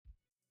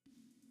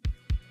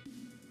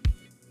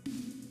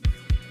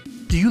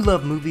Do you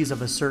love movies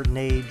of a certain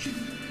age?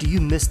 Do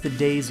you miss the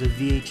days of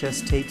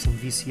VHS tapes and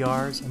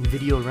VCRs and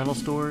video rental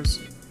stores?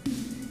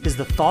 Is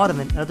the thought of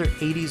another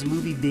 80s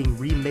movie being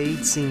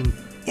remade seem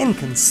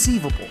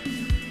inconceivable?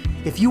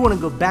 If you want to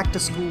go back to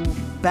school,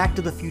 back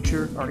to the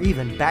future, or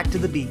even back to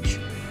the beach,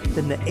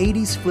 then the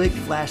 80s Flick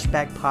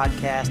Flashback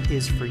Podcast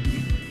is for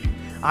you.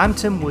 I'm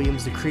Tim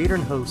Williams, the creator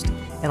and host,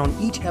 and on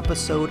each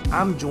episode,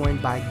 I'm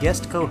joined by a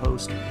guest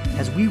co-host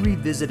as we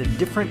revisit a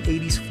different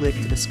 80s flick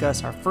to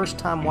discuss our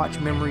first-time watch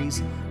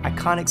memories,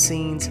 iconic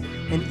scenes,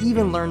 and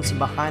even learn some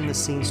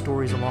behind-the-scenes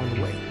stories along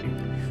the way.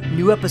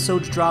 New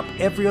episodes drop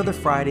every other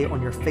Friday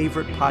on your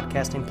favorite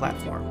podcasting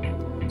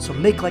platform. So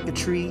make like a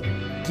tree,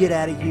 get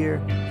out of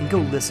here, and go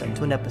listen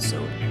to an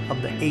episode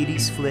of the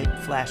 80s Flick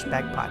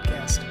Flashback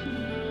Podcast.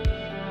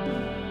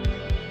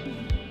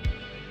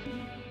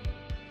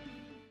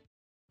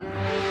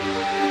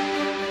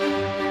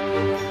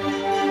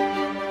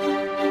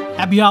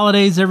 Happy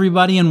holidays,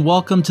 everybody, and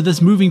welcome to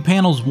this Moving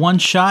Panels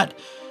one-shot.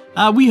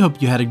 We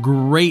hope you had a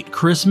great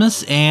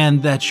Christmas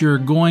and that you're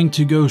going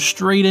to go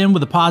straight in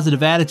with a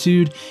positive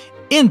attitude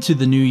into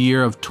the new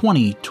year of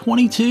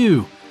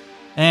 2022.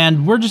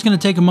 And we're just going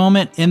to take a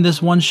moment in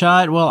this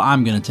one-shot, well,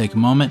 I'm going to take a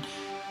moment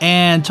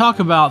and talk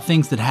about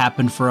things that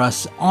happened for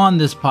us on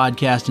this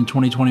podcast in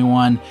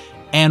 2021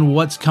 and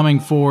what's coming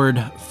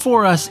forward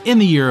for us in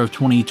the year of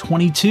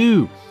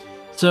 2022.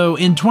 So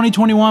in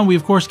 2021, we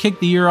of course kicked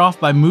the year off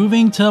by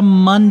moving to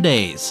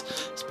Mondays.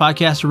 This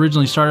podcast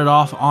originally started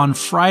off on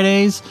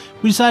Fridays.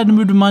 We decided to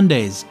move to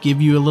Mondays,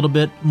 give you a little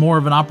bit more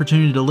of an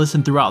opportunity to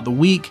listen throughout the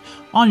week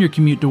on your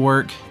commute to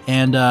work,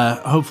 and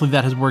hopefully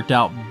that has worked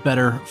out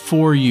better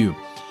for you.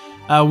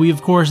 We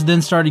of course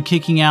then started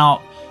kicking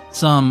out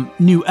some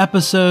new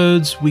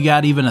episodes. We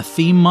got even a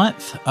theme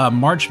month,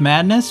 March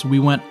Madness. We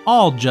went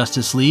all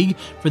Justice League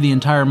for the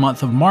entire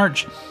month of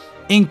March,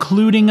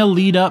 including a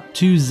lead up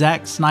to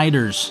Zack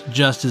Snyder's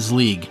Justice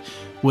League,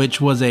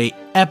 which was a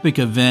epic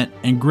event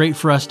and great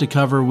for us to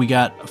cover. We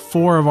got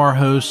 4 of our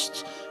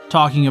hosts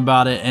talking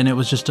about it, and it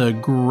was just a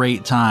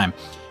great time.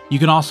 You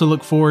can also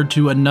look forward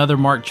to another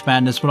March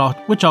Madness,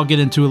 which I'll get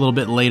into a little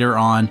bit later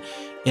on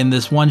in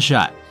this one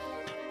shot.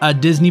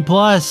 Disney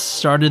Plus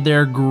started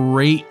their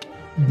great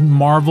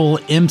Marvel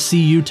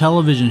MCU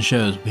television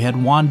shows. We had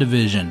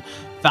WandaVision,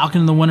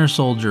 Falcon and the Winter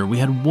Soldier, we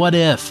had What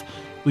If,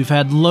 we've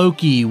had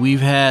Loki, we've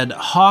had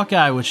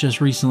Hawkeye, which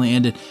just recently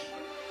ended.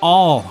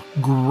 All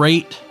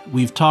great.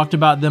 We've talked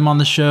about them on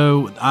the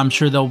show. I'm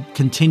sure they'll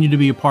continue to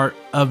be a part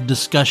of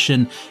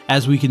discussion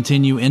as we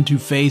continue into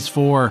Phase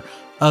 4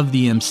 of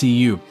the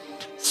MCU.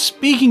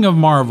 Speaking of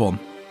Marvel,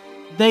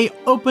 they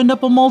opened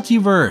up a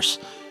multiverse.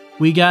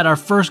 We got our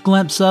first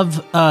glimpse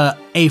of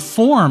a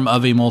form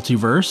of a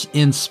multiverse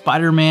in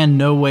Spider-Man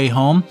No Way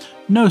Home.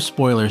 No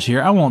spoilers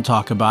here. I won't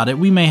talk about it.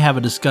 We may have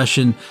a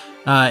discussion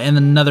and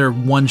another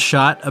one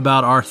shot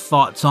about our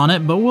thoughts on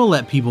it, but we'll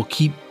let people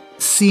keep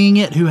seeing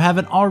it who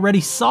haven't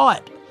already saw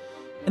it.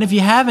 And if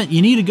you haven't,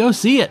 you need to go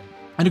see it.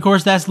 And of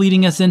course, that's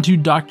leading us into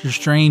Doctor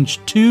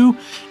Strange 2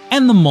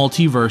 and the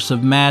Multiverse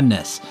of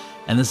Madness.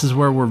 And this is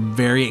where we're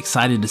very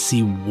excited to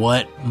see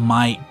what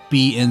might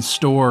be in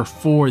store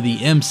for the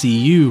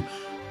MCU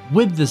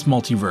with this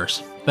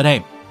multiverse. But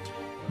hey,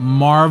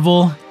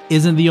 Marvel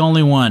isn't the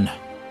only one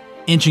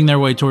inching their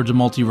way towards a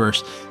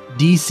multiverse.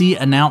 DC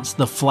announced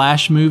the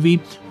Flash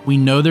movie. We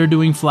know they're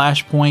doing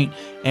Flashpoint,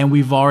 and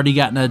we've already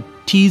gotten a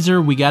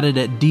teaser. We got it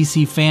at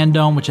DC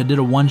Fandom, which I did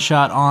a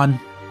one-shot on,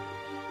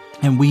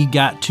 and we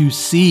got to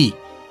see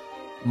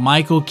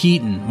Michael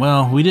Keaton.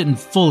 Well, we didn't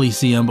fully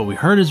see him, but we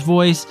heard his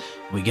voice.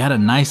 We got a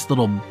nice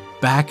little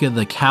back of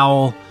the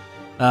cowl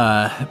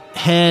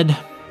head.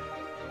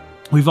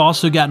 We've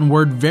also gotten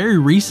word very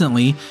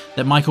recently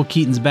that Michael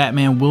Keaton's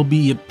Batman will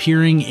be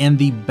appearing in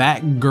the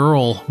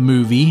Batgirl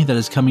movie that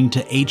is coming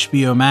to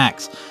HBO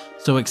Max.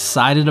 So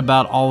excited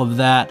about all of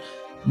that.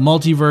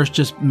 Multiverse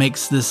just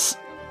makes this,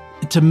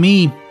 to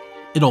me,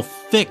 it'll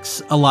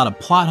fix a lot of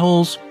plot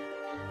holes.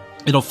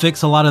 It'll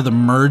fix a lot of the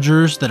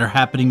mergers that are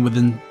happening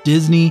within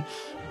Disney,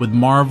 with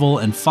Marvel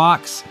and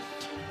Fox.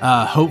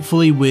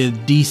 Hopefully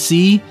with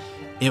DC,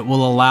 it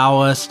will allow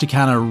us to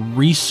kind of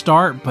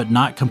restart, but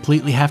not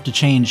completely have to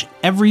change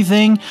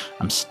everything.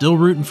 I'm still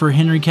rooting for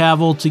Henry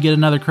Cavill to get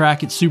another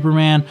crack at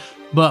Superman,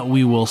 but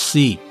we will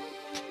see.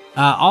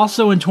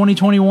 Also in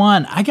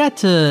 2021, I got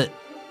to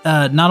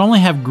not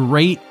only have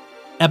great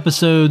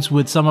episodes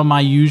with some of my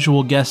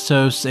usual guest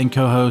hosts and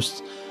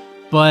co-hosts,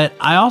 but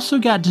I also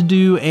got to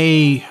do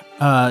a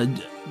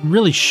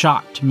really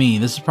shocked me.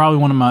 This is probably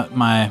one of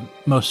my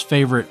most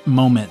favorite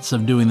moments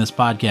of doing this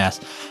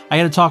podcast. I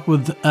got to talk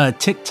with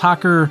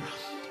TikToker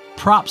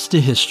Props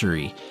to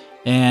History,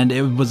 and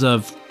it was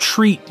a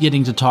treat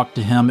getting to talk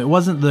to him. It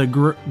wasn't the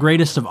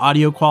greatest of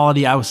audio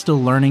quality. I was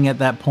still learning at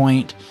that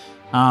point,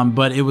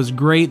 but it was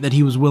great that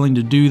he was willing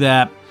to do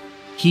that.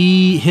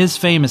 His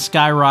fame is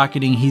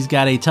skyrocketing. He's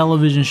got a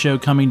television show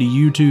coming to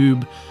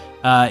YouTube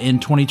in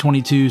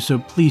 2022, so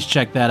please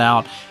check that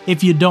out.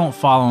 If you don't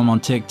follow him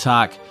on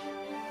TikTok,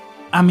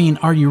 I mean,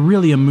 are you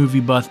really a movie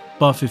buff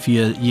if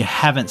you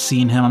haven't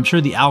seen him? I'm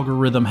sure the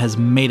algorithm has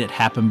made it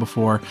happen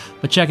before,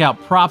 but check out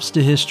Props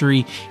to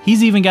History.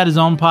 He's even got his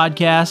own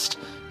podcast,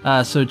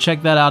 so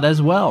check that out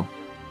as well.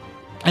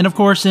 And of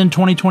course, in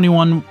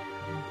 2021,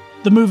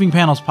 the Moving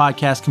Panels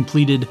podcast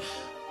completed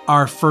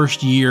our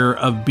first year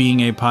of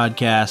being a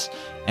podcast,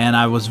 and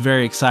I was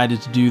very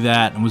excited to do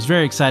that, and was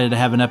very excited to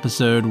have an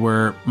episode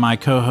where my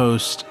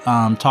co-host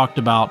talked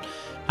about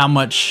how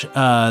much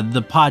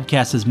the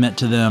podcast has meant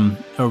to them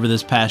over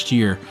this past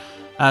year.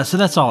 So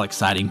that's all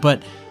exciting,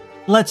 but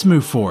let's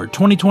move forward.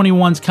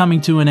 2021's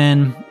coming to an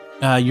end.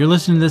 You're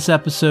listening to this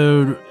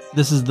episode.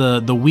 This is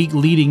the week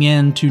leading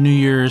into New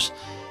Year's.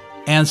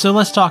 And so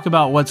let's talk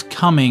about what's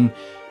coming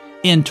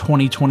in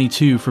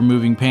 2022 for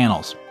Moving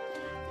Panels.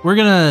 We're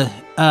going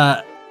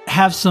to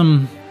have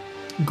some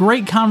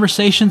great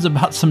conversations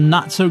about some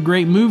not so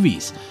great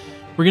movies.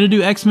 We're going to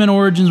do X-Men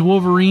Origins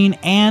Wolverine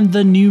and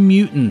The New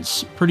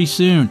Mutants pretty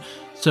soon,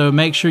 so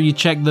make sure you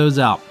check those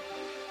out.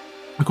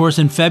 Of course,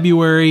 in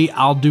February,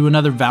 I'll do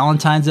another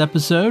Valentine's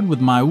episode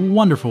with my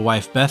wonderful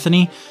wife,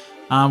 Bethany.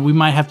 We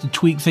might have to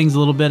tweak things a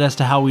little bit as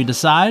to how we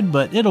decide,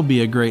 but it'll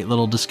be a great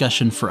little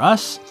discussion for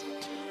us.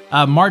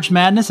 March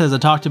Madness, as I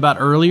talked about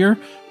earlier,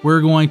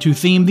 we're going to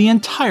theme the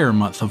entire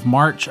month of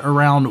March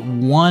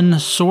around one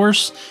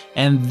source,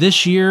 and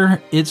this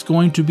year it's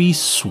going to be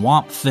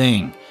Swamp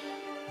Thing.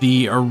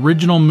 The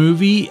original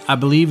movie, I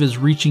believe, is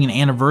reaching an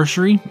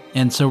anniversary,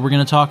 and so we're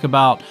going to talk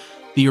about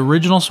the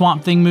original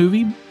Swamp Thing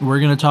movie. We're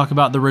going to talk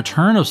about the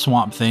return of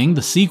Swamp Thing,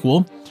 the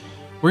sequel.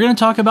 We're going to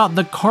talk about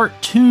the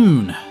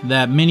cartoon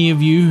that many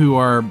of you who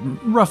are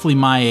roughly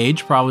my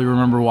age probably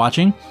remember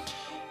watching.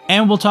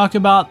 And we'll talk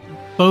about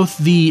both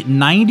the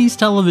 90s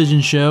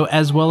television show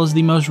as well as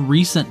the most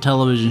recent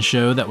television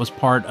show that was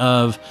part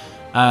of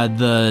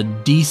the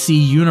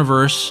DC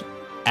Universe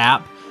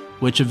app,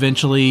 which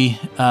eventually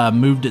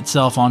moved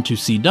itself onto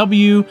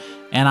CW,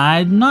 and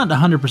I'm not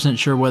 100%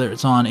 sure whether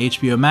it's on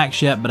HBO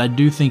Max yet, but I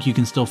do think you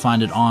can still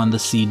find it on the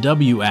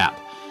CW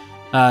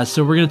app.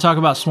 So we're going to talk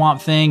about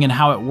Swamp Thing and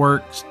how it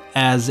works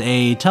as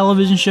a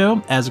television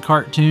show, as a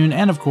cartoon,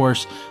 and of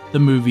course, the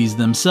movies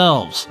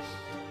themselves.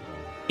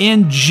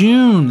 In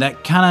June,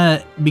 that kind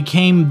of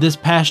became this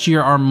past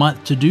year our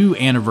month to do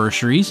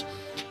anniversaries,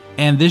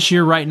 and this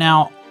year right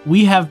now,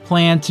 we have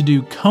planned to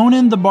do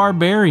Conan the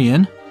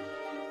Barbarian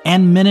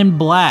and Men in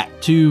Black,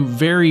 two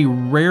very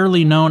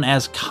rarely known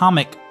as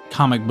comic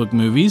book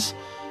movies,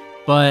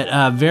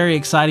 but very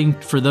exciting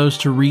for those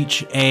to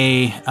reach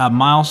a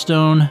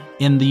milestone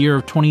in the year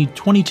of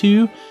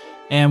 2022,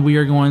 and we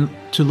are going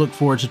to look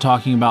forward to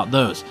talking about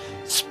those.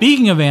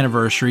 Speaking of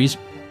anniversaries,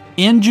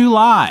 in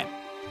July,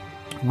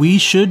 we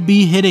should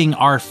be hitting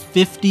our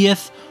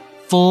 50th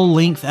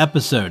full-length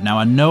episode. Now,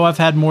 I know I've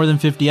had more than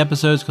 50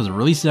 episodes because I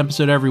release an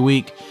episode every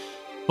week,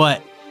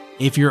 but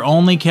if you're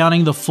only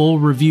counting the full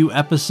review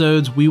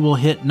episodes, we will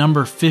hit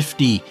number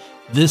 50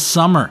 this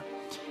summer.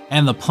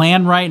 And the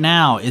plan right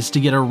now is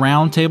to get a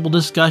roundtable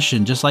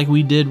discussion, just like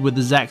we did with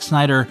the Zack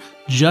Snyder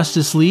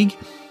Justice League,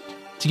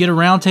 to get a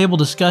roundtable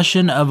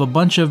discussion of a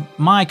bunch of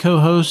my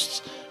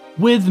co-hosts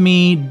with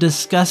me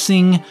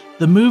discussing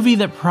the movie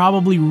that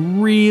probably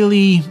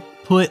really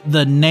put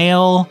the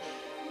nail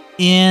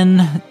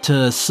in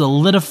to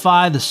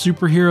solidify the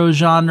superhero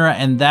genre,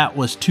 and that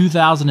was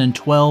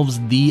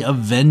 2012's The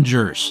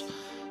Avengers.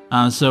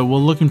 So we're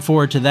looking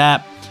forward to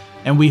that,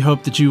 and we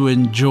hope that you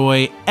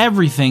enjoy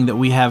everything that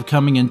we have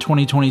coming in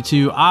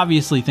 2022.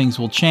 Obviously, things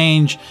will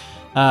change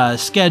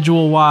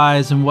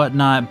schedule-wise and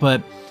whatnot,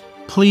 but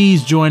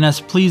please join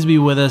us. Please be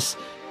with us.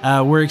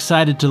 We're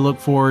excited to look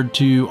forward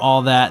to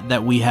all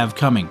that we have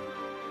coming.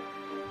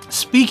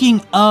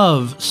 Speaking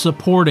of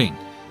supporting,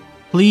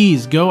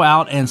 please go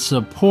out and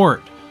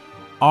support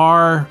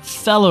our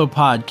fellow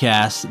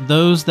podcasts,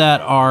 those that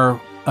are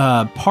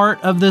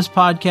part of this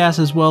podcast,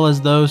 as well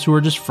as those who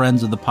are just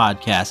friends of the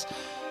podcast.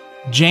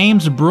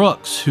 James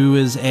Brooks, who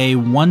is a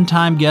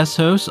one-time guest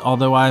host,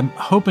 although I'm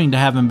hoping to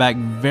have him back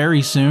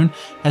very soon,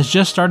 has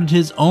just started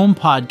his own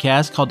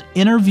podcast called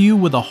Interview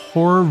with a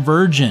Horror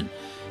Virgin.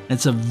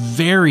 It's a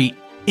very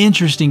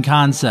interesting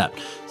concept.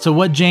 So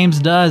what James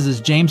does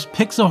is James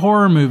picks a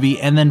horror movie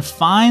and then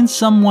finds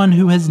someone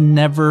who has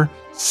never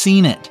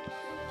seen it.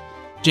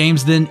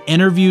 James then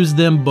interviews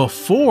them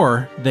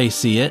before they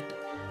see it,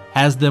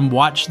 has them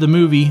watch the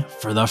movie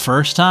for the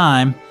first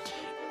time,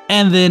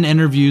 and then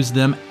interviews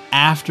them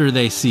after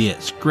they see it.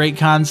 It's a great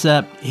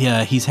concept.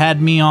 He's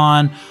had me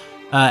on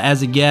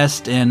as a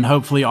guest, and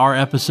hopefully our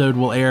episode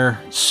will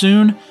air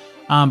soon.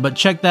 But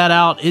check that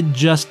out. It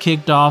just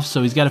kicked off,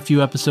 so he's got a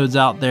few episodes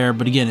out there.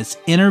 But again, it's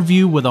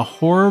Interview with a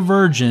Horror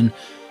Virgin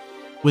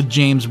with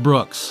James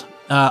Brooks.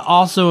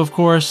 Also, of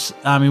course,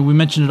 I mean, we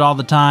mention it all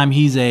the time.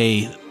 He's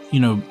a,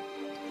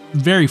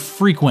 very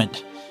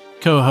frequent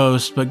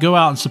co-host, but go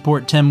out and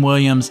support Tim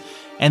Williams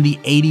and the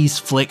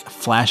 80s Flick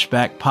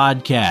Flashback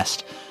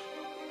podcast.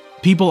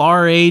 People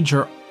our age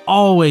are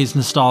always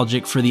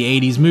nostalgic for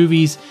the 80s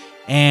movies,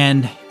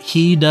 and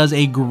he does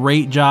a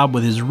great job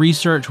with his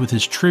research, with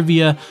his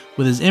trivia,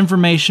 with his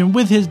information,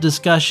 with his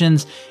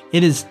discussions.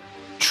 It is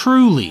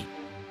truly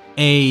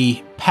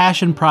a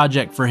passion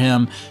project for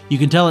him. You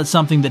can tell it's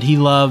something that he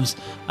loves.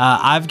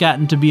 I've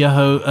gotten to be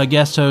a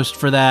guest host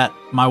for that.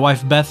 My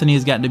wife Bethany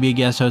has gotten to be a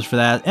guest host for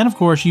that. And of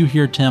course, you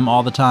hear Tim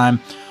all the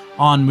time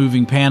on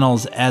Moving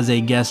Panels as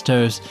a guest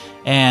host.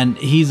 And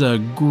he's a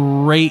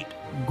great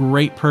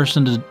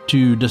person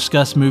to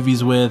discuss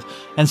movies with.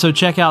 And so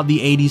check out the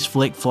 80s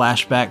Flick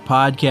Flashback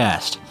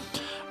podcast.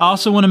 I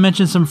also want to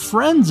mention some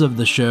friends of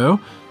the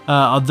show,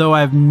 although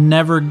I've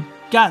never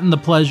gotten the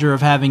pleasure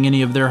of having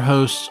any of their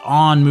hosts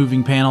on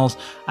Moving Panels.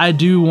 I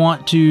do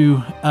want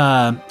to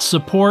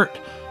support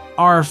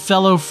our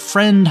fellow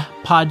friend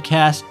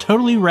podcast,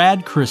 Totally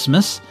Rad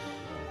Christmas,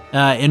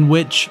 in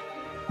which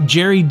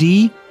Jerry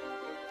D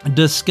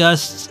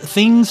discussed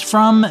things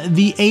from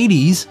the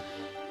 80s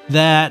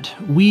that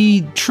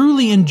we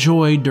truly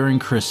enjoyed during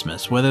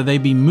Christmas, whether they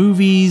be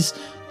movies,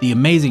 the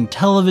amazing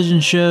television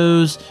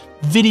shows,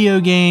 video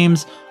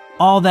games,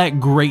 all that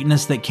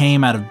greatness that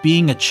came out of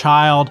being a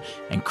child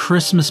and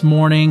Christmas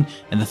morning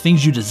and the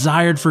things you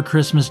desired for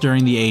Christmas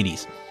during the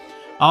 80s.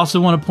 I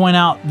also want to point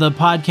out the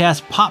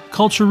podcast Pop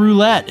Culture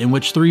Roulette, in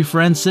which three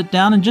friends sit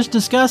down and just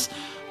discuss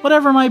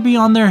whatever might be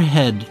on their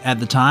head at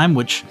the time,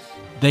 which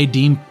they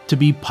deem to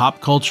be pop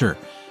culture.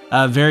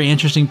 Very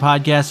interesting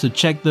podcast, so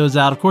check those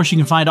out. Of course, you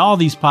can find all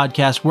these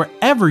podcasts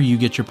wherever you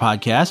get your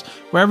podcasts,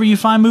 wherever you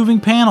find Moving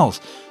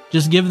Panels.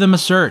 Just give them a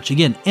search.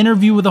 Again,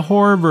 Interview with a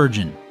Horror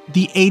Virgin,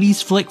 the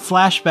 80s Flick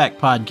Flashback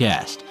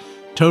podcast,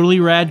 Totally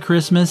Rad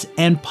Christmas,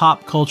 and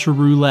Pop Culture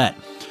Roulette.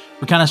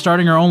 We're kind of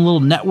starting our own little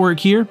network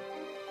here,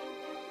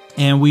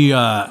 and we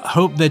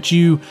hope that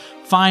you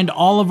find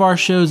all of our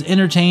shows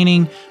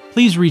entertaining.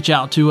 Please reach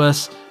out to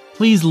us.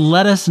 Please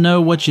let us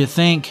know what you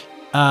think.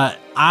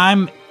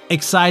 I'm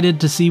excited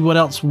to see what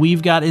else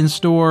we've got in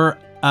store.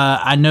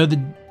 I know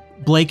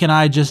that Blake and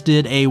I just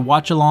did a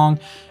watch-along,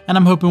 and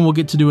I'm hoping we'll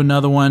get to do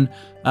another one.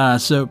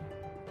 So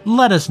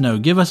let us know.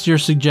 Give us your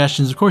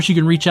suggestions. Of course, you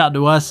can reach out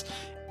to us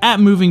at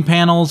Moving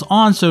Panels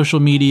on social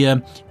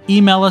media.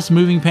 Email us,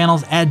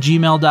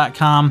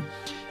 movingpanels@gmail.com,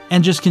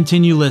 and just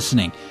continue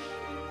listening.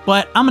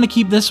 But I'm going to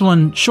keep this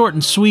one short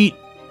and sweet.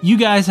 You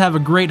guys have a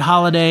great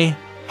holiday.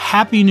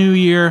 Happy New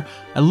Year.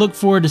 I look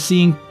forward to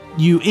seeing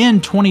you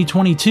in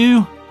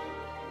 2022.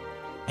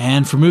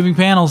 And for Moving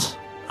Panels,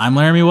 I'm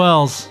Laramie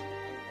Wells,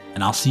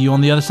 and I'll see you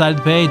on the other side of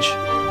the page.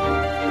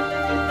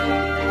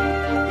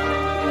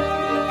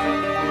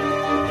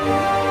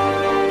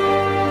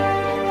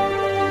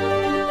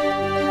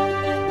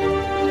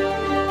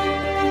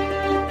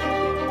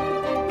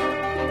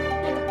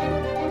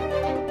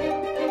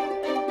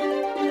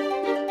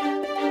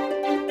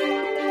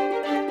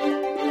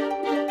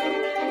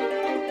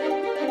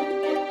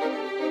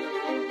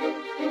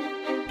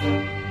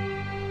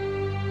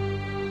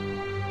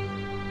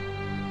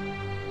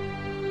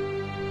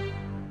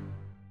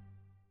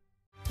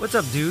 What's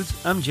up,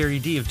 dudes? I'm Jerry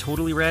D of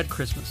Totally Rad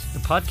Christmas, the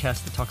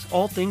podcast that talks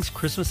all things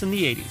Christmas in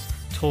the 80s.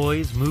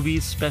 Toys,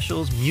 movies,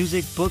 specials,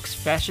 music, books,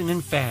 fashion,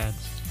 and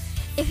fads.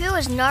 If it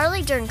was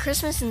gnarly during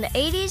Christmas in the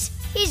 80s,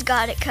 he's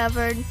got it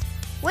covered.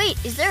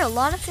 Wait, is there a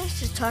lot of things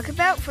to talk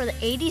about for the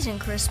 80s and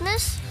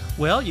Christmas?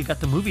 Well, you got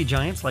the movie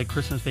giants like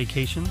Christmas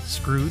Vacation,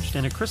 Scrooged,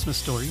 and A Christmas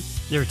Story.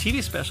 There are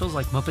TV specials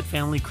like Muppet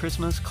Family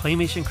Christmas,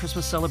 Claymation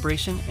Christmas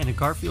Celebration, and a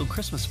Garfield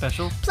Christmas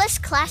special. Plus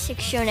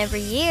classics shown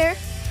every year.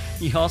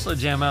 You also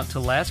jam out to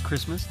Last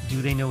Christmas,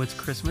 Do They Know It's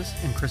Christmas,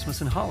 and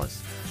Christmas in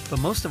Hollis. But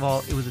most of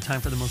all, it was a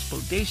time for the most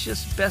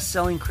bodacious,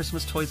 best-selling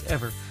Christmas toys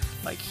ever,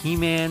 like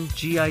He-Man,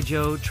 G.I.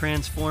 Joe,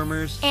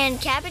 Transformers,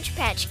 and Cabbage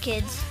Patch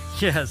Kids.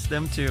 Yes,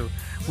 them too.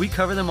 We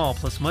cover them all,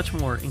 plus much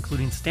more,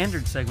 including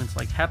standard segments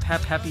like Hap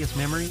Hap Happiest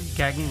Memory,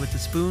 Gag Me with the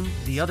Spoon,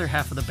 The Other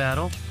Half of the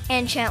Battle,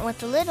 and Chant with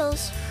the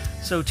Littles.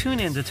 So tune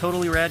in to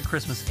Totally Rad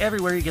Christmas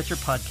everywhere you get your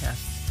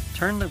podcasts.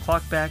 Turn the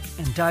clock back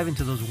and dive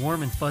into those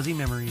warm and fuzzy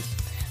memories.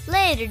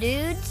 Later,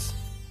 dudes.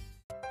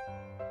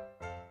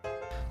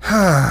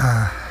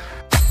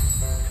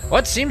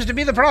 What seems to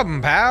be the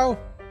problem, pal?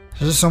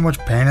 There's just so much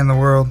pain in the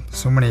world,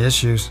 so many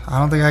issues. I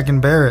don't think I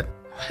can bear it.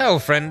 Well,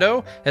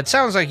 friendo, it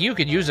sounds like you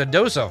could use a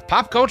dose of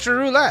Pop Culture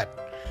Roulette.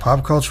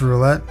 Pop Culture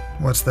Roulette?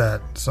 What's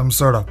that? Some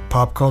sort of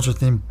pop culture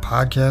themed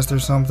podcast or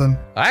something?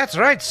 That's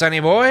right, sonny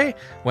boy.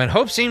 When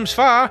hope seems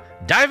far,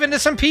 dive into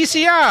some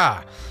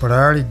PCR. But I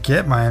already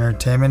get my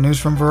entertainment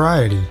news from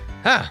Variety.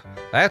 Huh,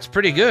 that's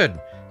pretty good.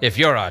 If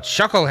you're a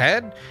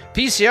chucklehead,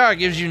 PCR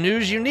gives you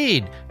news you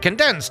need,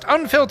 condensed,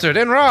 unfiltered,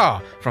 and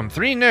raw, from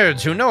three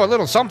nerds who know a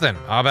little something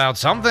about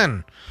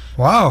something.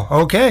 Wow,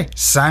 okay,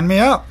 sign me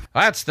up.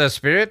 That's the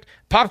spirit.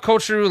 Pop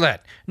Culture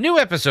Roulette. New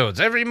episodes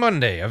every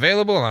Monday,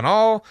 available on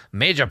all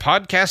major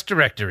podcast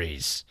directories.